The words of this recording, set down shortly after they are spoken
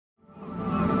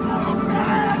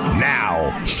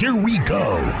Here we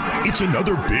go. It's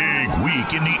another big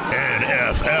week in the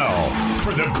NFL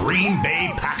for the Green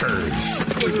Bay Packers.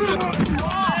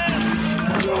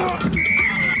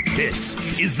 This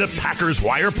is the Packers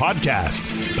Wire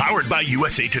Podcast, powered by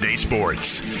USA Today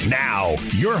Sports. Now,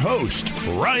 your host,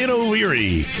 Ryan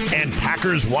O'Leary, and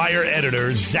Packers Wire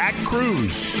editor, Zach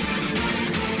Cruz.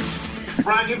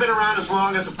 Brian, you've been around as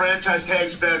long as the franchise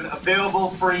tag's been available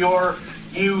for your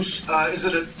use. Is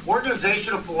it an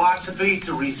organizational philosophy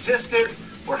to resist it,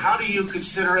 or how do you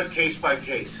consider it case by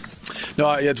case?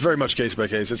 No, it's very much case by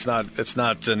case. It's not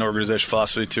an organizational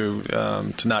philosophy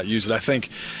to not use it. I think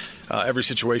every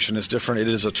situation is different. It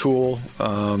is a tool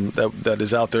that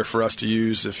is out there for us to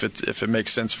use if it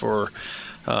makes sense for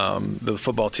the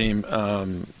football team.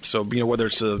 So whether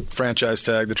it's the franchise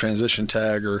tag, the transition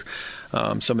tag, or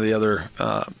some of the other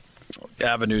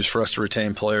avenues for us to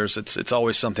retain players, it's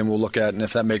always something we'll look at, and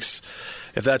if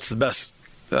that's the best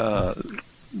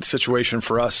situation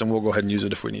for us, and we'll go ahead and use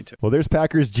it if we need to. Well, there's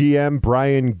Packers GM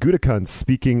Brian Gutekunst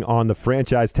speaking on the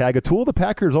franchise tag, a tool the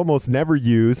Packers almost never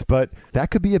use, but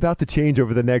that could be about to change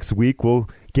over the next week. We'll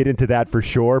get into that for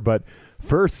sure, but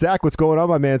first, Zach, what's going on,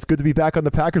 my man? It's good to be back on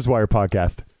the Packers Wire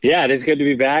podcast. Yeah, it is good to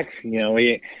be back.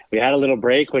 We had a little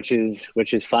break, which is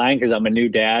fine because I'm a new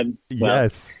dad. Well,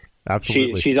 yes,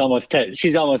 absolutely. She's almost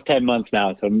 10 months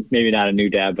now, so maybe not a new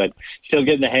dad, but still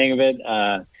getting the hang of it.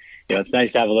 It's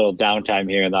nice to have a little downtime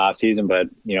here in the off season, but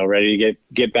ready to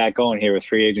get back going here with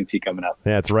free agency coming up.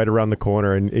 Yeah, it's right around the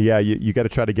corner, and yeah, you got to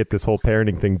try to get this whole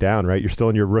parenting thing down, right? You're still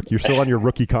on your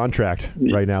rookie contract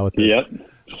right now with this. Yep.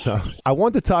 So I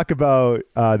want to talk about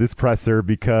this presser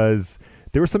because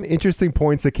there were some interesting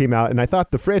points that came out, and I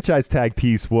thought the franchise tag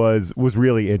piece was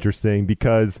really interesting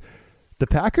because the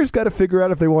Packers got to figure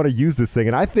out if they want to use this thing.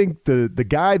 And I think the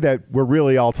guy that we're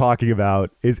really all talking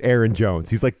about is Aaron Jones.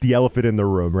 He's like the elephant in the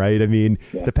room, right? I mean,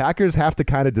 The Packers have to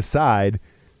kind of decide,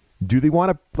 do they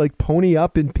want to pony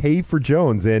up and pay for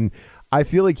Jones? And I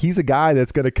feel like he's a guy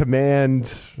that's going to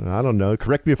command, I don't know,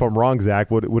 correct me if I'm wrong, Zach,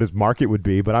 what his market would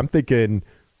be, but I'm thinking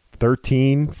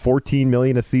 13, 14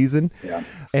 million a season. Yeah.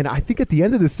 And I think at the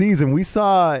end of the season, we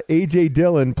saw A.J.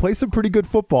 Dillon play some pretty good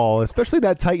football, especially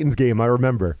that Titans game, I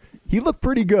remember. He looked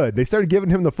pretty good. They started giving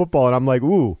him the football, and I'm like,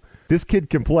 ooh, this kid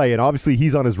can play. And obviously,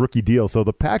 he's on his rookie deal. So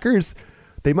the Packers,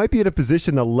 they might be in a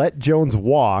position to let Jones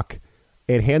walk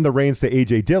and hand the reins to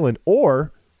A.J. Dillon,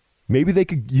 or maybe they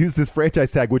could use this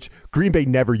franchise tag, which Green Bay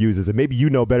never uses. And maybe you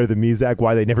know better than me, Zach,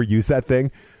 why they never use that thing.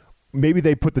 Maybe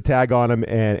they put the tag on him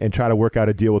and try to work out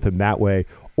a deal with him that way,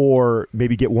 or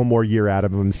maybe get one more year out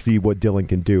of him and see what Dillon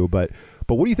can do. But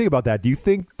what do you think about that? Do you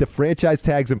think the franchise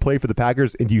tag's in play for the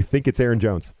Packers, and do you think it's Aaron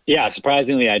Jones? Yeah,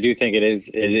 surprisingly, I do think it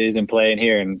is in play in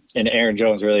here, and Aaron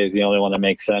Jones really is the only one that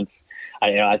makes sense.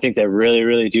 I think they really,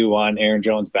 really do want Aaron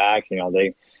Jones back.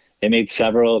 They made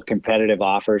several competitive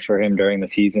offers for him during the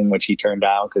season, which he turned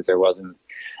down because there wasn't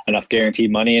enough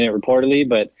guaranteed money in it reportedly.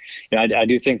 But I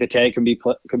do think the tag could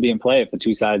be in play if the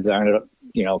two sides aren't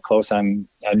close on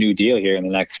a new deal here in the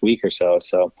next week or so.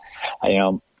 So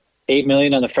 $8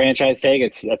 million on the franchise tag,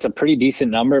 that's a pretty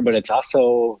decent number, but it's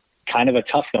also kind of a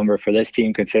tough number for this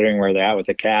team considering where they're at with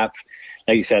the cap.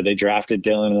 Like you said, they drafted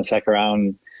Dillon in the second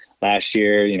round last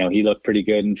year. He looked pretty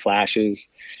good in flashes.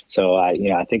 So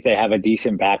I think they have a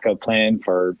decent backup plan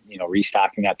for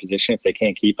restocking that position if they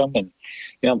can't keep him.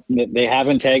 And they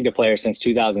haven't tagged a player since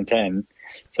 2010.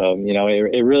 So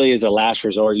it really is a last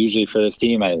resort usually for this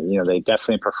team. They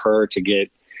definitely prefer to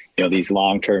get these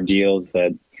long-term deals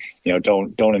that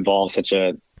don't involve such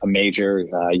a major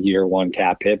year one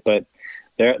cap hit. But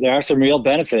there are some real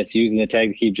benefits using the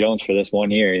tag to keep Jones for this 1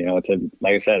 year.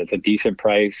 Like I said, it's a decent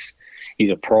price. He's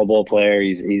a Pro Bowl player.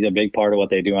 He's a big part of what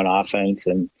they do on offense,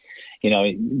 and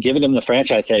giving him the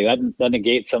franchise tag that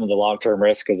negates some of the long term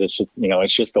risk because it's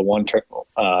just a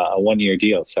 1 year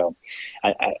deal. So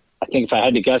I think if I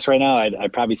had to guess right now,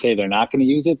 I'd probably say they're not going to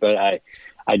use it, but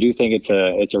I do think it's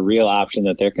a real option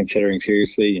that they're considering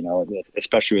seriously,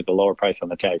 especially with the lower price on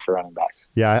the tag for running backs.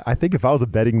 Yeah, I think if I was a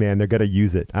betting man, they're going to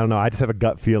use it. I don't know. I just have a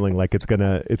gut feeling like it's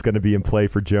gonna be in play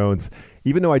for Jones.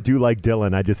 Even though I do like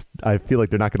Dillon, I feel like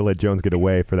they're not going to let Jones get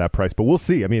away for that price. But we'll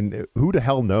see. I mean, who the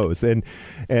hell knows? And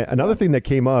another thing that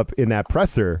came up in that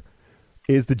presser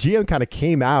is the GM kind of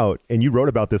came out, and you wrote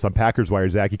about this on Packers Wire,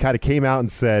 Zach. He kind of came out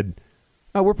and said,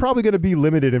 we're probably going to be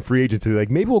limited in free agency. Like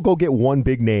maybe we'll go get one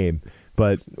big name,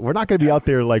 but we're not going to be out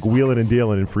there like wheeling and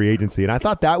dealing in free agency. And I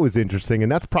thought that was interesting.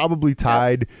 And that's probably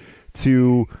tied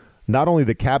to not only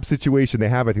the cap situation they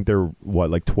have. I think they're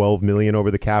like 12 million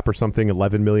over the cap or something,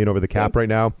 11 million over the cap right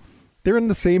now. They're in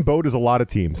the same boat as a lot of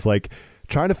teams. Like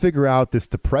trying to figure out this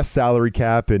depressed salary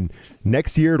cap, and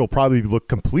next year it'll probably look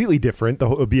completely different.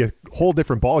 It'll be a whole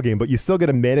different ballgame, but you still got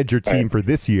to manage your team for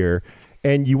this year,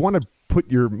 and you want to put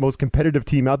your most competitive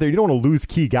team out there. You don't want to lose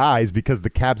key guys because the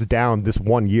cap's down this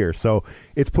 1 year. So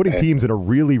it's putting teams in a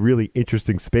really, really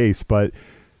interesting space. But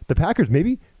the Packers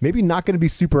maybe not going to be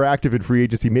super active in free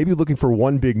agency, maybe looking for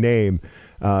one big name.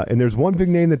 And there's one big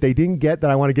name that they didn't get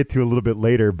that I want to get to a little bit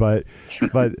later. But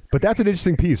that's an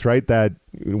interesting piece, right? That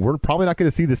we're probably not going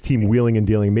to see this team wheeling and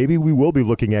dealing. Maybe we will be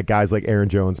looking at guys like Aaron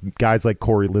Jones, guys like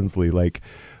Corey Linsley, like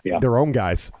their own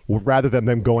guys, rather than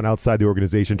them going outside the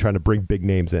organization trying to bring big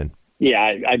names in.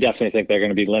 Yeah, I definitely think they're going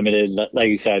to be limited. Like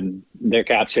you said, their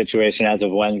cap situation as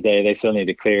of Wednesday, they still need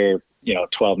to clear,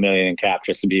 $12 million in cap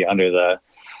just to be under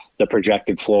the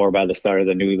projected floor by the start of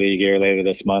the new league year later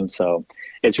this month. So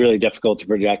it's really difficult to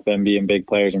project them being big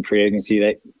players in free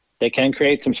agency. They can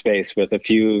create some space with a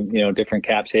few, different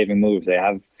cap saving moves. They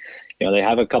have, they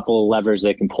have a couple levers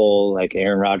they can pull, like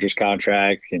Aaron Rodgers'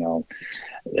 contract.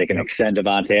 They can extend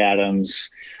Devontae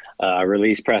Adams.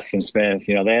 Release Preston Smith.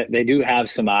 They do have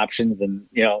some options, and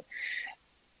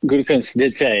Gutekunst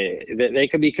did say that they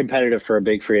could be competitive for a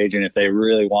big free agent if they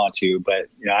really want to, but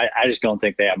I just don't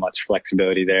think they have much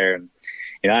flexibility there, and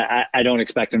I don't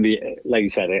expect them to be, like you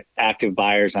said, active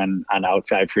buyers on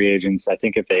outside free agents. I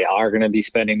think if they are going to be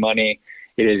spending money,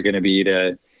 it is going to be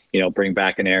to bring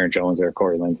back an Aaron Jones or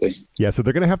Corey Linsley. Yeah, so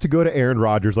they're going to have to go to Aaron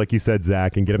Rodgers, like you said,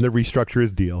 Zach, and get him to restructure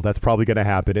his deal. That's probably going to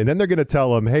happen. And then they're going to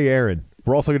tell him, hey, Aaron,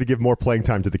 we're also going to give more playing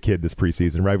time to the kid this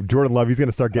preseason, right? Jordan Love, he's going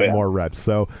to start getting more reps.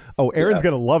 So, Aaron's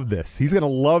going to love this. He's going to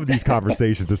love these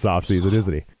conversations this offseason,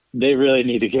 isn't he? They really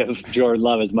need to give Jordan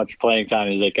Love as much playing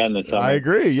time as they can this summer. I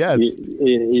agree, yes.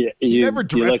 He never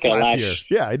dressed last year.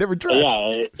 Yeah, he never dressed.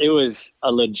 Yeah, it was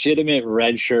a legitimate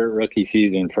redshirt rookie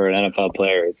season for an NFL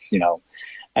player. It's,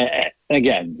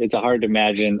 again, it's hard to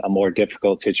imagine a more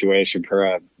difficult situation for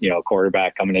a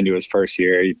quarterback coming into his first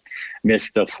year. He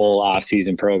missed the full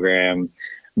offseason program,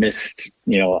 missed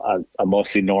a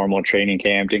mostly normal training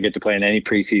camp, didn't get to play in any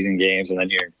preseason games, and then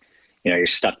you're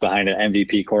stuck behind an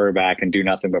MVP quarterback and do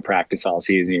nothing but practice all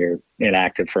season. You're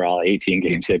inactive for all 18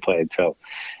 games they played. So,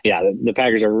 yeah, the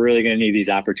Packers are really going to need these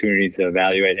opportunities to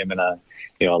evaluate him in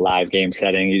a live game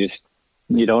setting.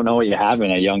 You don't know what you have in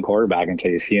a young quarterback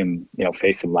until you see him,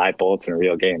 face some live bullets in a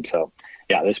real game. So,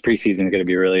 yeah, this preseason is going to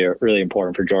be really, really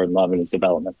important for Jordan Love and his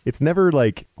development. It's never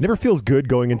feels good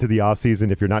going into the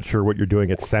offseason if you're not sure what you're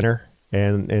doing at center.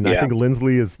 And I think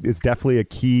Linsley is definitely a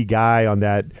key guy on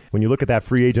that. When you look at that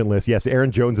free agent list, yes,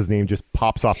 Aaron Jones' name just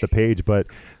pops off the page, but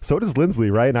so does Linsley,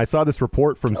 right? And I saw this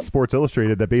report from Sports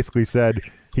Illustrated that basically said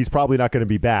he's probably not going to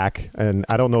be back, and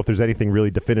I don't know if there's anything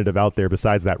really definitive out there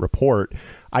besides that report.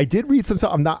 I did read some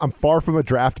stuff. I'm far from a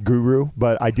draft guru,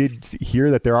 but I did hear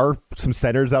that there are some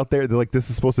centers out there. They're like, this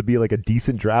is supposed to be like a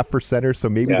decent draft for centers, so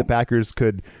maybe the Packers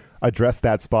could address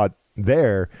that spot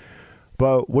there.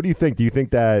 But what do you think? Do you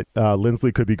think that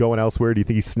Linsley could be going elsewhere? Do you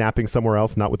think he's snapping somewhere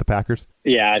else, not with the Packers?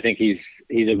 Yeah, I think he's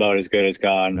about as good as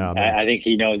gone. I think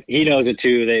he knows it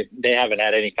too. They haven't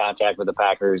had any contact with the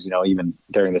Packers, even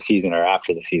during the season or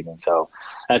after the season. So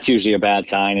that's usually a bad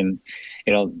sign. And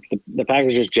the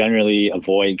Packers just generally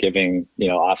avoid giving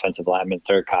offensive linemen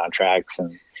third contracts.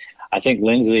 And I think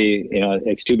Linsley,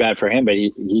 it's too bad for him, but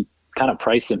he kind of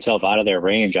priced himself out of their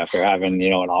range after having,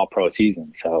 an all-pro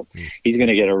season. So he's going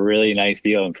to get a really nice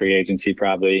deal in free agency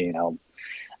probably.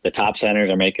 The top centers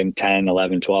are making 10,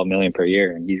 11, 12 million per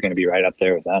year, and he's going to be right up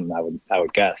there with them, I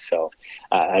would guess. So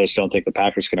I just don't think the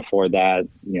Packers can afford that.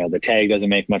 The tag doesn't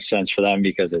make much sense for them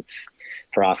because it's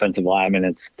for offensive linemen,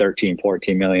 it's 13,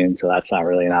 14 million. So that's not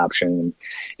really an option.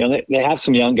 And, they have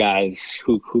some young guys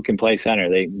who can play center.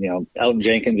 Elton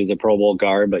Jenkins is a Pro Bowl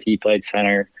guard, but he played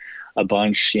center a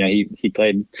bunch. He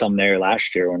played some there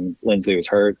last year when Linsley was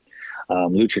hurt.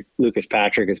 Lucas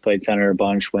Patrick has played center a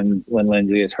bunch when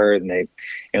Linsley is hurt, and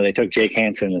they took Jake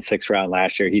Hansen in the 6th round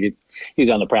last year. He was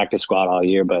on the practice squad all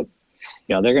year, but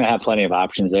they're going to have plenty of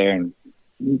options there, and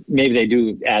maybe they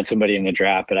do add somebody in the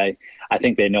draft, but I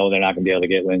think they know they're not going to be able to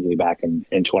get Linsley back in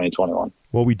 2021.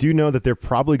 Well, we do know that they're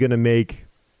probably going to make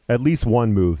at least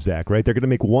one move, Zach, right? They're going to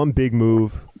make one big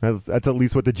move. That's at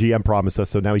least what the GM promised us,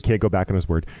 so now he can't go back on his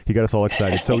word. He got us all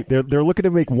excited. So they're looking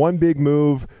to make one big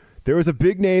move. There was a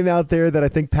big name out there that I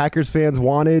think Packers fans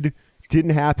wanted.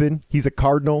 Didn't happen. He's a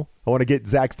Cardinal. I want to get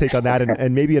Zach's take on that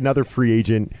and maybe another free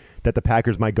agent that the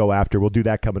Packers might go after. We'll do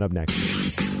that coming up next.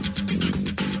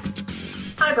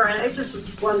 Hi, Brian. I was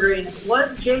just wondering,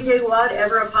 was J.J. Watt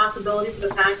ever a possibility for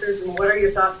the Packers, and what are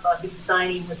your thoughts about his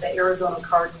signing with the Arizona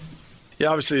Cardinals? Yeah,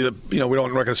 obviously, we're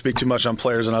not going to speak too much on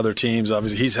players on other teams.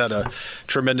 Obviously, he's had a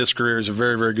tremendous career. He's a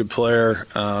very, very good player.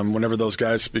 Whenever those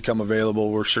guys become available,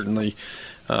 we're certainly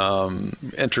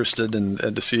interested and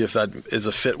to see if that is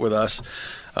a fit with us.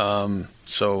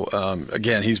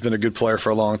 Again, he's been a good player for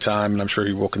a long time, and I'm sure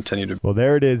he will continue to. Well,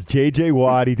 there it is, J.J.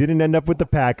 Watt. He didn't end up with the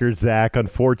Packers, Zach,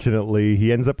 unfortunately.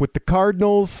 He ends up with the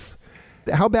Cardinals.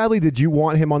 How badly did you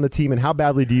want him on the team, and how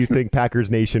badly do you think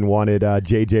Packers Nation wanted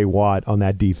J.J. Watt on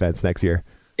that defense next year?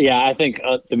 Yeah, I think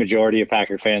the majority of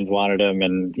Packer fans wanted him,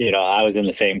 and I was in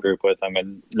the same group with him,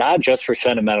 and not just for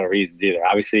sentimental reasons either.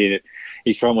 Obviously,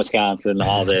 he's from Wisconsin,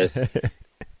 all this,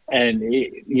 and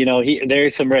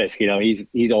there's some risk.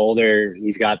 He's older,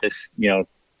 he's got this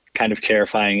kind of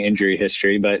terrifying injury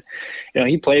history, but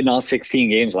he played in all 16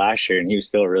 games last year, and he was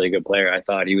still a really good player. I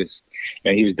thought he was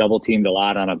double teamed a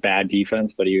lot on a bad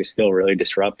defense, but he was still really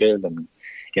disruptive, and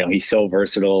he's so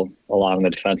versatile along the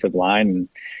defensive line.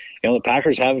 And the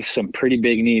Packers have some pretty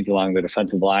big needs along the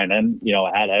defensive line, and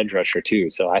at edge rusher too.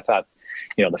 So I thought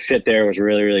the fit there was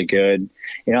really, really good.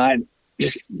 I'm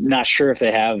just not sure if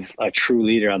they have a true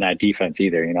leader on that defense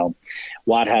either.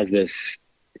 Watt has this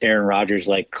Aaron Rodgers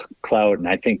like clout, and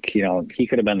I think he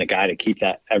could have been the guy to keep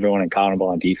everyone accountable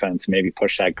on defense, maybe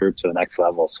push that group to the next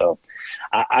level. So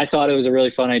I thought it was a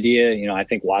really fun idea. I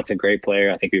think Watt's a great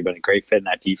player. I think he'd been a great fit in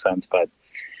that defense, but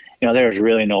there was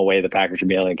really no way the Packers would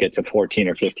be able to get to 14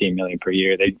 or 15 million per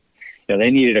year. They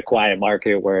needed a quiet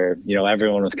market where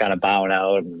everyone was kind of bowing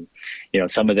out, and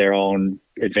some of their own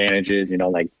advantages,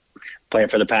 like playing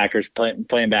for the Packers,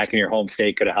 playing back in your home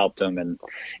state could have helped them. And,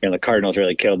 the Cardinals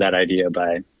really killed that idea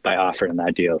by offering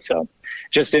that deal. So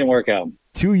just didn't work out.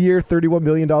 2-year, $31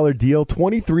 million deal,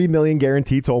 $23 million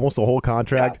guaranteed, so almost a whole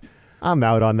contract. Yeah. I'm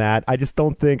out on that. I just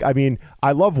don't think,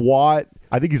 I love Watt.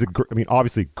 I think he's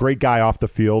obviously great guy off the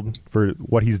field for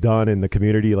what he's done in the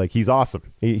community. Like, he's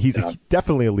awesome. He's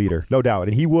definitely a leader, no doubt.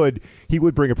 And he would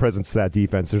bring a presence to that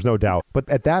defense. There's no doubt. But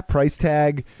at that price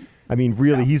tag,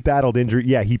 really, he's battled injury.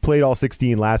 Yeah, he played all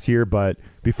 16 last year, but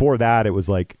before that, it was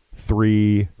like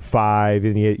 3, 5,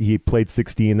 and he played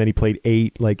 16, then he played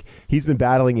 8. Like, he's been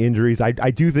battling injuries. I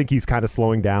do think he's kind of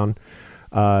slowing down.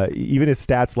 Even his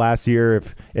stats last year,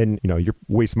 you're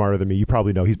way smarter than me. You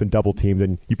probably know he's been double teamed,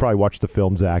 and you probably watched the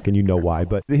film, Zach, and you know why.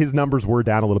 But his numbers were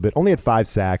down a little bit. Only had 5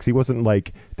 sacks. He wasn't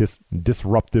like this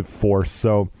disruptive force.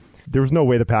 So there was no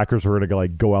way the Packers were going to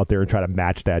go out there and try to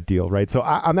match that deal, right? So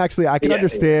I can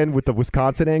understand with the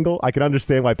Wisconsin angle. I can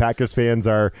understand why Packers fans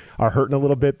are hurting a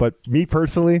little bit. But me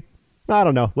personally, I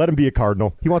don't know. Let him be a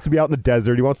Cardinal. He wants to be out in the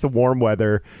desert. He wants the warm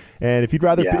weather. And if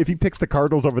he picks the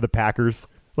Cardinals over the Packers,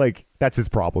 that's his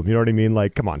problem. You know what I mean?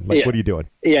 Come on. What are you doing?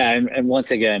 Yeah, and once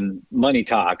again, money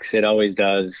talks. It always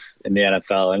does in the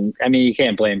NFL. And, you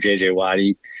can't blame J.J. Watt.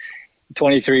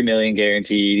 $23 million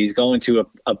guaranteed. He's going to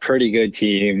a pretty good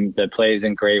team that plays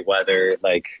in great weather.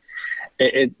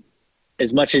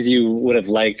 As much as you would have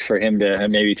liked for him to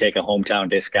maybe take a hometown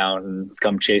discount and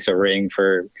come chase a ring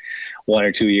for 1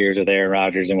 or 2 years with Aaron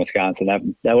Rodgers in Wisconsin,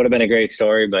 that would have been a great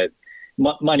story. But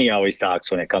money always talks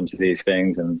when it comes to these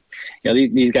things. And,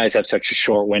 these guys have such a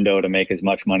short window to make as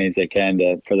much money as they can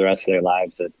for the rest of their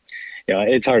lives that,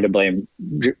 it's hard to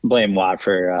blame Watt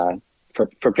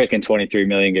for picking $23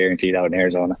 million guaranteed out in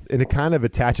Arizona. And it kind of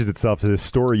attaches itself to this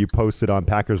story you posted on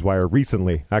Packers Wire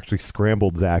recently. I actually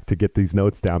scrambled, Zach, to get these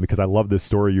notes down because I love this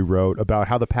story you wrote about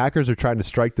how the Packers are trying to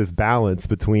strike this balance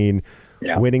between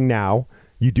winning now.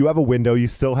 You do have a window. You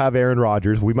still have Aaron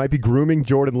Rodgers. We might be grooming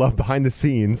Jordan Love behind the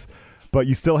scenes, but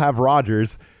you still have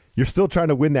Rodgers. You're still trying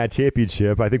to win that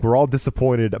championship. I think we're all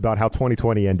disappointed about how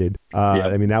 2020 ended.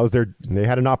 That was they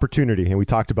had an opportunity, and we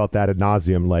talked about that ad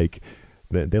nauseum.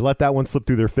 They let that one slip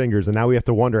through their fingers, and now we have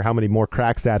to wonder how many more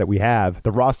cracks at it we have.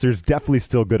 The roster's definitely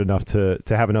still good enough to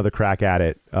have another crack at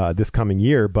it this coming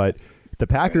year, but the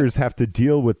Packers have to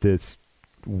deal with this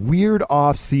weird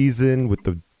offseason with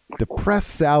the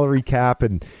depressed salary cap,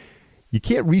 and you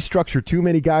can't restructure too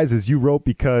many guys, as you wrote,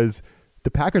 because the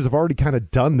Packers have already kind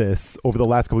of done this over the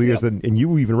last couple of years, and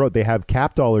you even wrote they have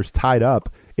cap dollars tied up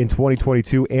in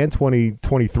 2022 and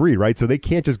 2023, right? So they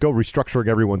can't just go restructuring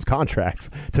everyone's contracts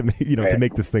to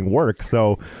make this thing work.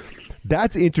 So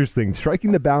that's interesting.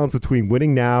 Striking the balance between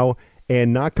winning now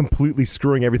and not completely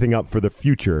screwing everything up for the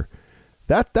future.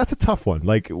 That's a tough one.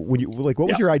 What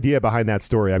was your idea behind that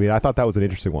story? I thought that was an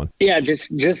interesting one. Yeah,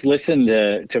 just listen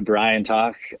to Brian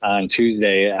talk on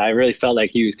Tuesday. I really felt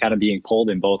like he was kind of being pulled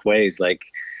in both ways.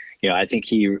 I think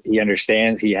he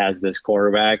understands he has this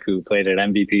quarterback who played at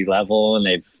MVP level, and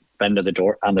they've been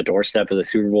on the doorstep of the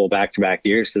Super Bowl back-to-back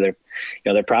years. So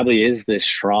there probably is this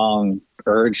strong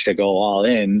urge to go all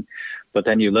in, But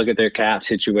then you look at their cap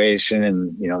situation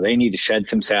and, they need to shed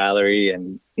some salary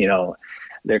and,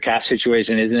 their cap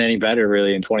situation isn't any better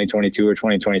really in 2022 or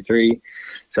 2023.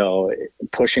 So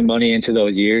pushing money into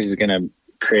those years is going to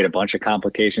create a bunch of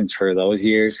complications for those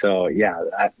years. So yeah,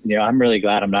 I'm really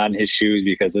glad I'm not in his shoes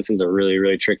because this is a really,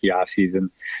 really tricky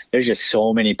offseason. There's just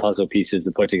so many puzzle pieces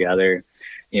to put together,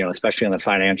 especially on the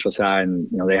financial side. And,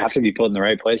 they have to be put in the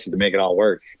right places to make it all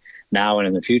work now and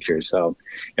in the future. So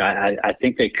I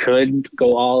think they could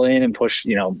go all in and push,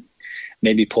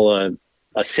 maybe pull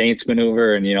a Saints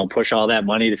maneuver and, push all that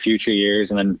money to future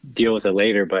years and then deal with it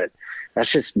later. But that's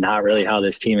just not really how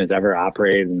this team has ever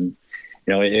operated. And,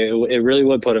 it really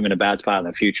would put them in a bad spot in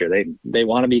the future. They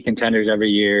want to be contenders every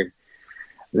year.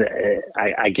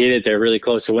 I get it. They're really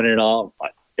close to winning it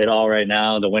all right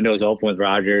now. The window is open with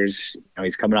Rodgers.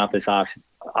 He's coming off this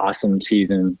awesome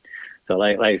season. So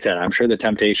like I said, I'm sure the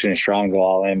temptation is strong to go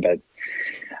all in, but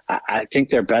I think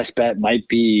their best bet might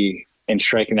be in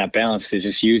striking that balance to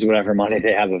just use whatever money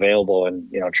they have available and,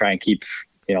 try and keep,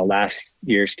 last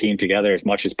year's team together as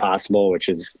much as possible, which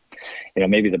is,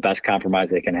 maybe the best compromise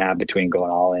they can have between going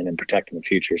all in and protecting the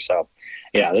future. So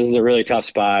yeah, this is a really tough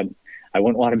spot. I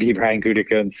wouldn't want to be Brian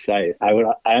Gutekunst.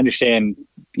 I understand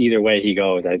either way he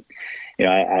goes. I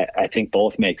think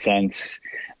both make sense,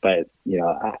 but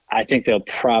I think they'll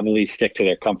probably stick to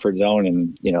their comfort zone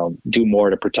and, do more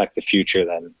to protect the future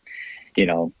than,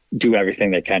 do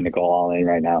everything they can to go all in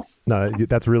right now. No,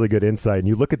 that's really good insight. And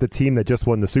you look at the team that just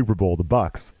won the Super Bowl, the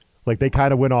Bucs. Like they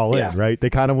kind of went all in, right? They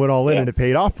kind of went all in and it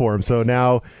paid off for them. So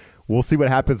now we'll see what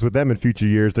happens with them in future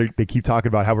years. They keep talking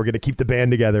about how we're going to keep the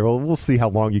band together. Well, we'll see how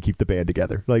long you keep the band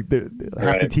together. Like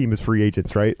half the team is free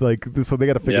agents, right? Like, so they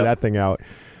got to figure that thing out.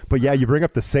 But yeah, you bring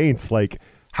up the Saints, like,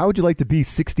 how would you like to be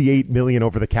 $68 million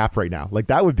over the cap right now? Like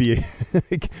that would be,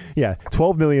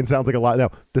 $12 million sounds like a lot. No,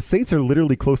 the Saints are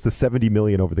literally close to $70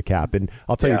 million over the cap. And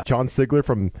I'll tell you, John Sigler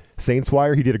from Saints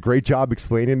Wire, he did a great job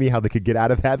explaining to me how they could get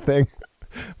out of that thing.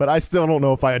 But I still don't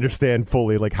know if I understand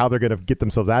fully like how they're going to get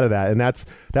themselves out of that. And that's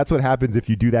what happens if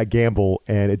you do that gamble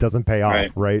and it doesn't pay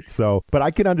off, right? So, but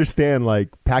I can understand like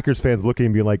Packers fans looking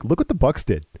and being like, look what the Bucs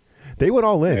did. They went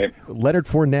all in. Right. Leonard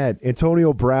Fournette,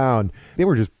 Antonio Brown, they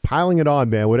were just piling it on,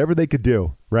 man, whatever they could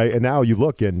do, right? And now you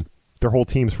look and their whole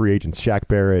team's free agents, Shaq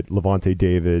Barrett, Levante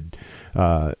David,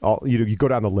 you go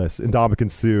down the list,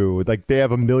 Ndamukong Suh, like they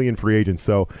have a million free agents.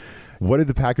 So what did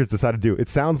the Packers decide to do? It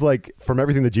sounds like from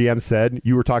everything the GM said,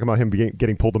 you were talking about him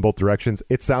getting pulled in both directions.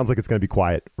 It sounds like it's going to be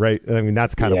quiet, right? I mean,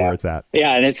 that's kind of where it's at.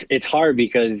 Yeah, and it's hard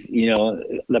because,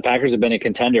 the Packers have been a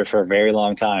contender for a very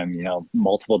long time,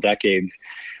 multiple decades.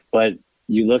 But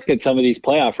you look at some of these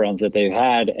playoff runs that they've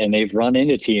had, and they've run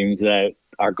into teams that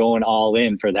are going all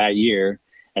in for that year,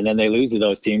 and then they lose to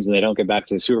those teams and they don't get back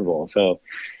to the Super Bowl. So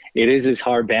it is this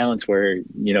hard balance where,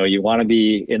 you want to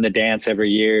be in the dance every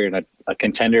year and a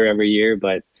contender every year,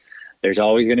 but there's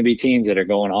always going to be teams that are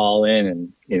going all in,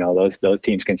 and those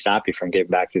teams can stop you from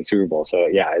getting back to the Super Bowl. So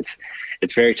yeah,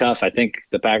 it's very tough. I think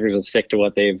the Packers will stick to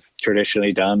what they've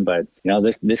traditionally done, but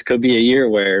this could be a year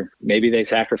where maybe they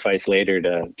sacrifice later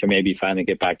to maybe finally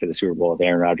get back to the Super Bowl with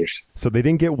Aaron Rodgers. So they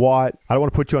didn't get Watt. I don't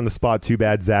want to put you on the spot too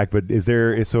bad, Zach, but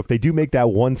so if they do make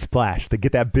that one splash, they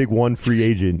get that big one free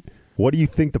agent, what do you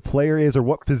think the player is, or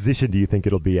what position do you think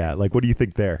it'll be at? Like, what do you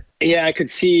think there? Yeah, I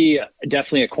could see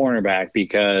definitely a cornerback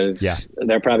because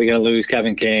they're probably going to lose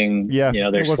Kevin King. Yeah,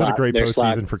 it wasn't a great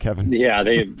postseason for Kevin.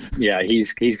 Yeah,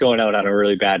 he's going out on a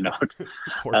really bad note.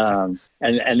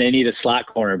 And they need a slot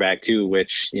cornerback too,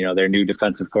 which their new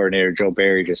defensive coordinator Joe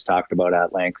Barry just talked about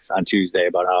at length on Tuesday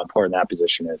about how important that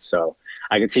position is. So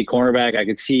I could see cornerback. I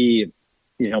could see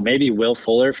maybe Will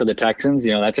Fuller for the Texans.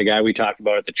 That's a guy we talked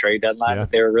about at the trade deadline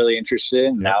that they were really interested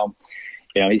in. Now,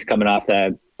 he's coming off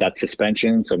that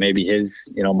suspension, so maybe his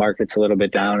market's a little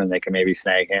bit down and they can maybe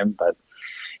snag him. But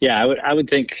yeah, I would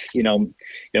think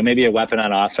maybe a weapon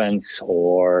on offense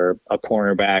or a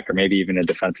cornerback or maybe even a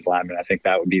defensive lineman. I think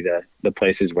that would be the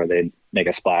places where they'd make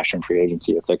a splash in free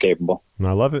agency if they're capable.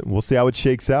 I love it. We'll see how it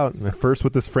shakes out. First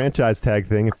with this franchise tag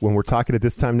thing, when we're talking at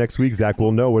this time next week, Zach,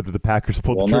 we'll know whether the Packers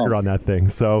pulled the trigger on that thing.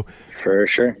 So for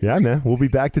sure. Yeah, man. We'll be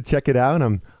back to check it out.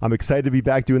 I'm excited to be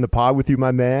back doing the pod with you,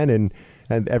 my man.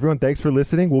 And everyone, thanks for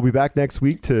listening. We'll be back next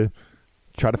week to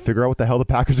try to figure out what the hell the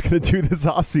Packers are going to do this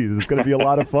offseason. It's going to be a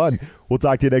lot of fun. We'll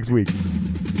talk to you next week.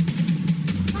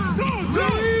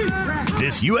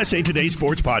 This USA Today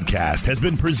Sports Podcast has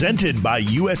been presented by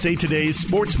USA Today's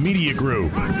Sports Media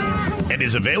Group and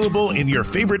is available in your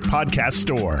favorite podcast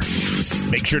store.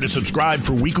 Make sure to subscribe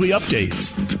for weekly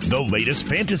updates, the latest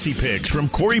fantasy picks from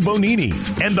Corey Bonini,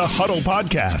 and the Huddle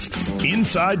Podcast,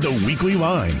 Inside the Weekly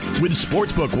Line, with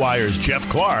Sportsbook Wire's Jeff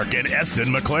Clark and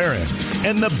Eston McLaren,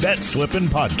 and the Bet Slippin'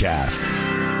 Podcast.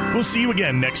 We'll see you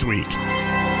again next week.